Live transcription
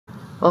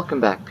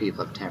Welcome back,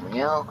 people of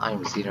Tamriel.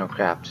 I'm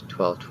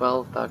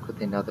Xenocraft1212, back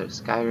with another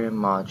Skyrim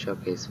mod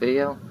showcase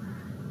video.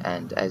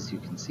 And as you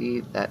can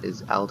see, that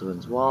is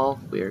Alduin's Wall.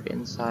 We are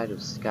inside of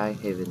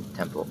Skyhaven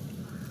Temple.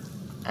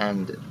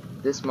 And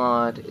this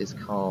mod is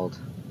called...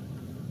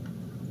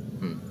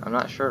 I'm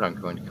not sure what I'm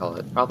going to call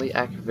it. Probably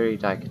Akaviri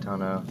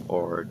Daikatana,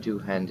 or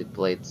Two-Handed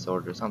Blade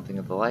Sword, or something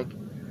of the like.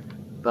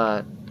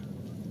 But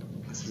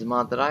this is a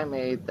mod that I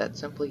made that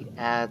simply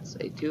adds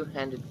a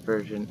two-handed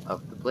version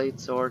of the blade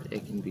sword.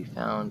 It can be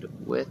found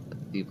with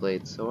the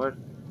blade sword,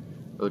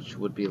 which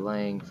would be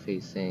laying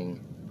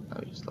facing,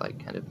 let me just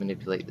kind of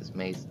manipulate this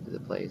mace to the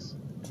place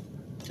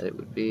that it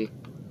would be.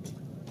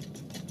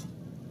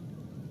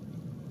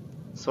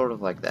 Sort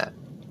of like that.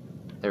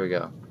 There we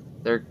go.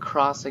 They're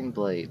crossing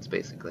blades,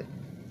 basically.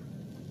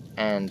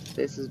 And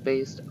this is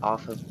based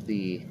off of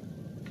the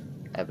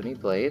ebony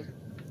blade,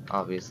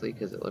 obviously,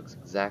 because it looks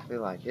exactly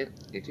like it.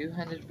 A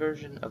two-handed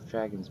version of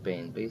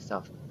dragonsbane based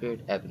off the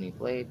feared ebony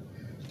blade,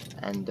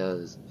 and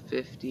does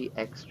 50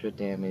 extra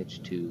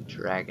damage to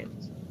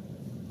dragons.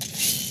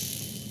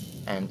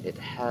 And it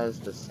has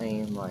the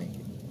same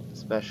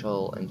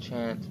special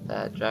enchant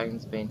that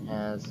dragonsbane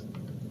has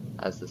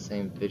the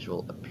same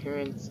visual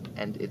appearance,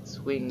 and it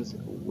swings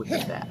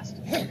wicked fast.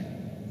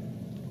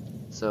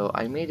 So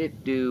I made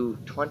it do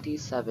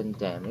 27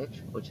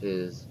 damage, which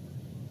is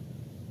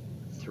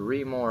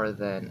 3 more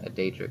than a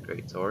daedric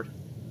greatsword.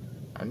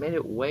 I made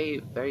it weigh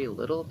very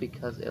little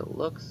because it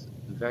looks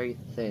very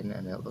thin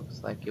and it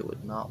looks like it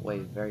would not weigh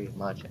very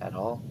much at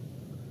all.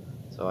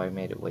 So I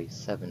made it weigh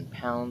 7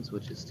 pounds,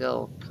 which is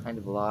still kind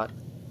of a lot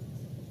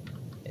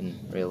in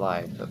real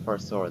life, but for a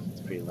sword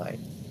it's pretty light.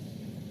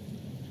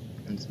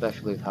 And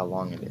especially with how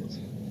long it is.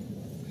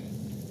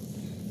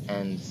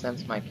 And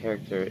since my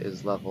character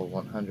is level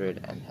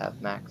 100 and have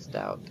maxed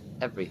out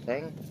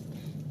everything,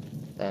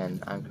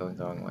 then I'm going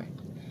the wrong way.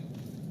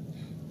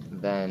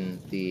 Then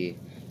the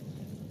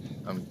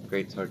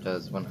greatsword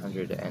does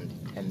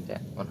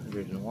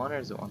 101, or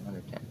is it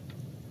 110?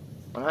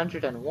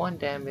 101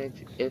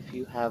 damage if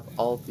you have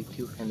all the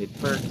two-handed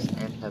perks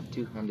and have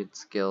two-handed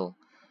skill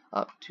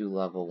up to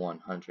level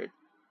 100.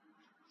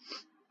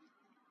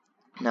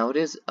 Now it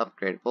is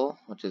upgradable,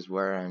 which is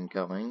where I'm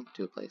going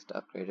to a place to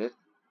upgrade it.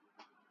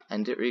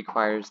 And it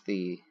requires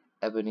the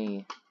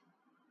ebony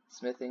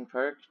smithing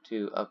perk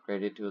to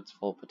upgrade it to its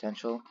full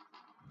potential.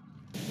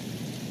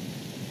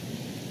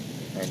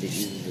 And it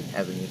uses an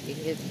ebony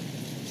ingot.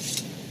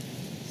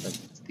 Since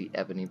it's the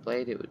ebony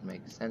blade, it would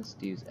make sense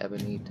to use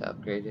ebony to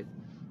upgrade it.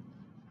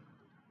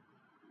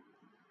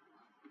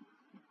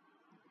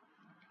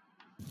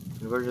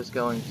 And we're just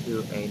going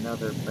to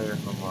another player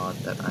home mod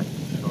that I've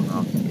shown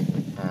off in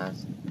the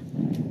past.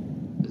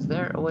 Is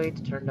there a way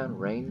to turn down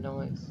rain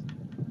noise?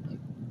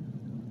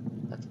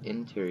 That's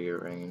interior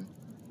rain.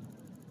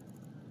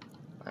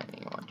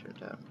 Lightning I want turned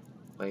down.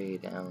 Way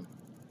down.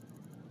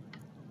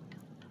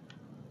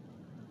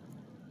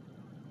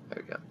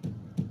 There we go.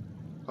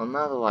 Well,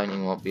 now the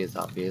lightning won't be as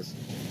obvious.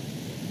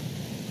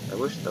 I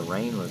wish the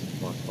rain was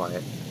more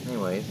quiet.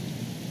 Anyways.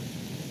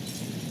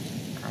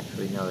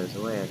 Actually, no, there's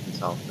a way I can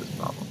solve this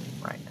problem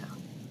right now.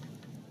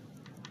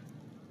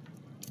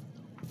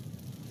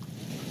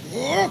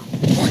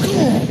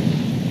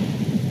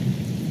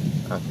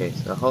 Okay,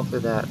 so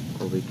hopefully that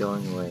will be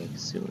going away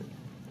soon.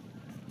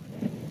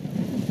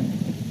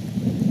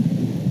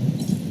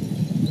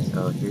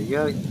 So here you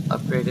go,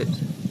 upgrade it.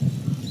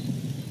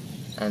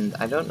 And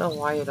I don't know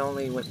why it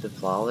only went to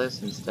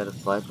flawless instead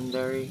of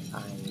legendary.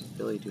 I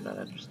really do not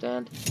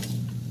understand.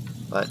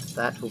 But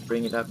that will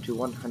bring it up to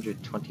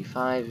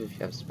 125 if you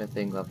have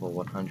smithing level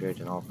 100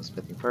 and all the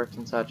smithing perks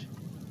and such.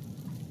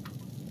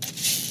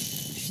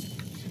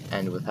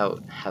 And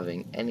without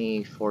having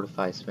any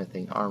fortified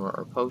smithing armor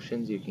or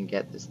potions, you can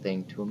get this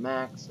thing to a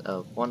max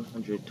of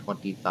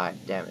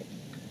 125 damage.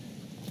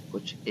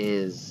 Which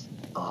is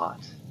a lot.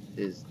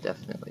 It is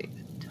definitely a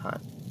ton.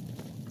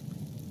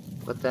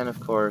 But then, of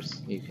course,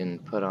 you can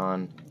put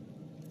on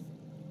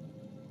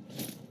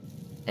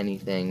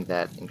anything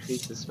that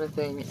increases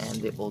smithing,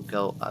 and it will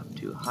go up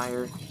to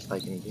higher, just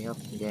like anything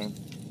else in the game.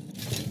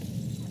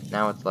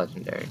 Now it's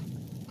legendary.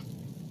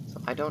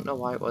 So I don't know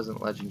why it wasn't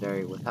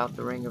legendary without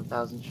the Ring of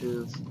Thousand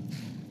Truths,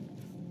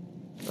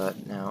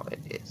 but now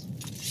it is.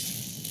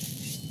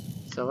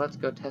 So let's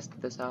go test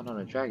this out on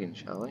a dragon,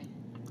 shall we?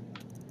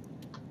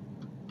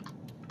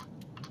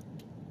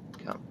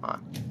 Come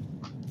on.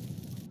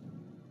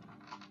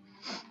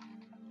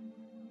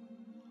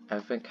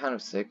 I've been kind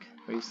of sick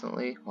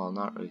recently. Well,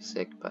 not really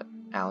sick, but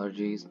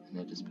allergies, and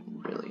it has been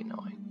really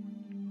annoying.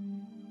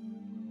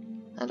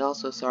 And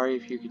also, sorry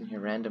if you can hear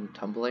random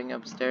tumbling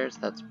upstairs.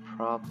 That's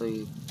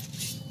probably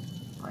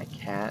my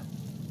cat.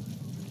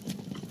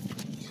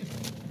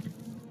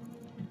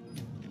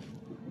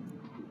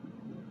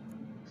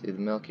 See the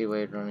Milky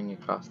Way running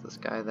across the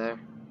sky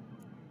there?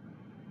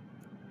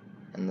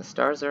 And the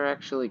stars are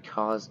actually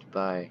caused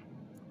by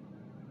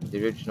the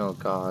original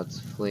gods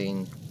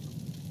fleeing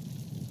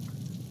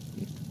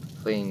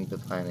the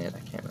planet, I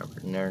can't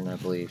remember, Nern, I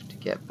believe, to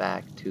get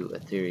back to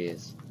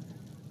Aetherius.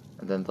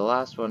 And then the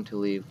last one to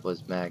leave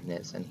was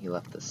Magnus, and he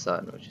left the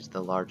sun, which is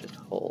the largest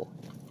hole.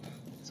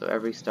 So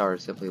every star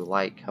is simply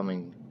light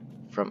coming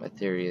from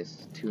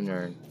Aetherius to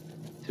Nirn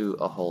through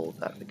a hole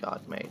that the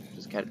god made, which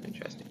is kind of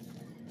interesting.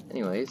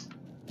 Anyways,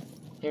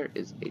 here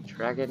is a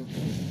dragon,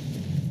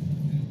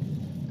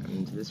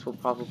 and this will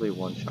probably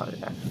one-shot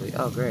it actually.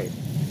 Oh great,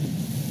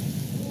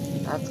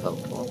 that's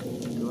helpful.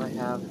 Do I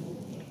have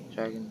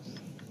dragons?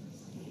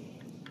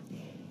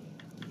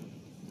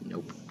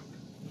 Nope.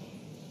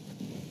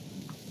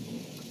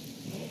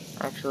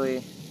 Actually,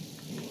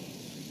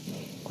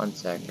 one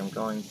sec, I'm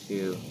going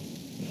to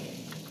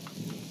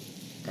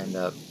end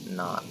up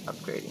not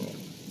upgrading it.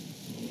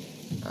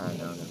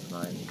 No, never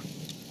mind.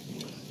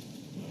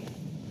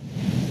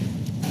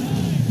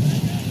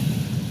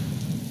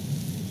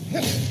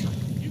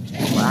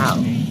 Wow.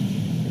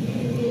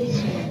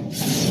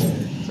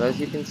 So as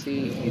you can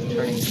see, he's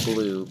turning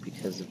blue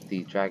because of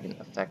the dragon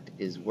effect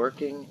is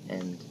working,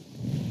 and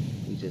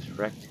he just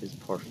wrecked his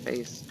poor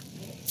face.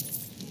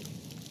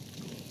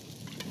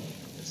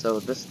 So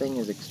this thing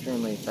is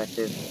extremely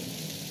effective,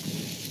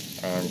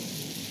 and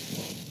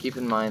keep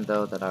in mind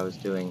though that I was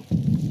doing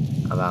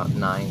about 9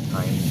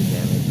 times the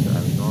damage that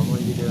I would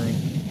normally be doing,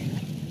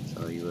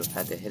 so you would have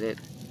had to hit it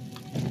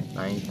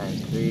 9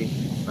 times 3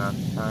 amount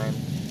of time,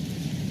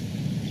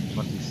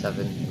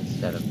 27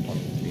 instead of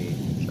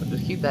 23, so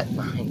just keep that in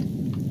mind.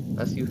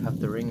 Unless you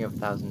have the Ring of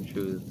Thousand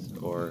Truths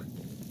or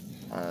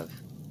have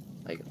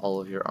like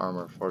all of your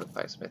armor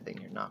fortify smithing,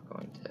 you're not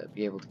going to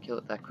be able to kill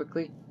it that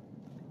quickly.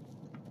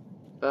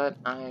 But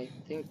I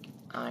think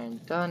I'm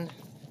done.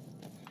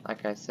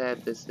 Like I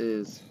said, this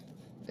is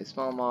a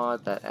small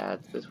mod that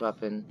adds this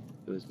weapon.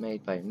 It was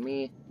made by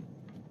me,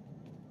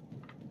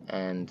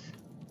 and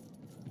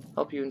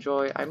hope you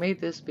enjoy. I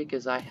made this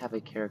because I have a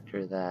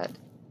character that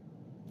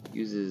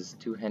uses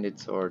two-handed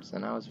swords,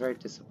 and I was very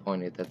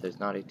disappointed that there's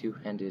not a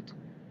two-handed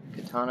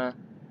katana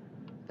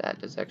that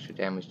does extra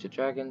damage to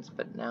dragons,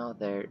 but now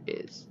there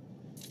is.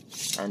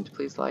 And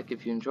please like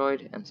if you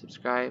enjoyed, and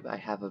subscribe. I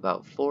have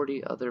about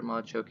 40 other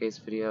mod showcase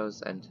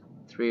videos, and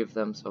 3 of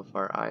them so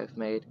far I have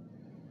made.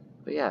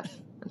 But yeah,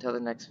 until the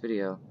next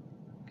video,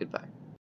 goodbye.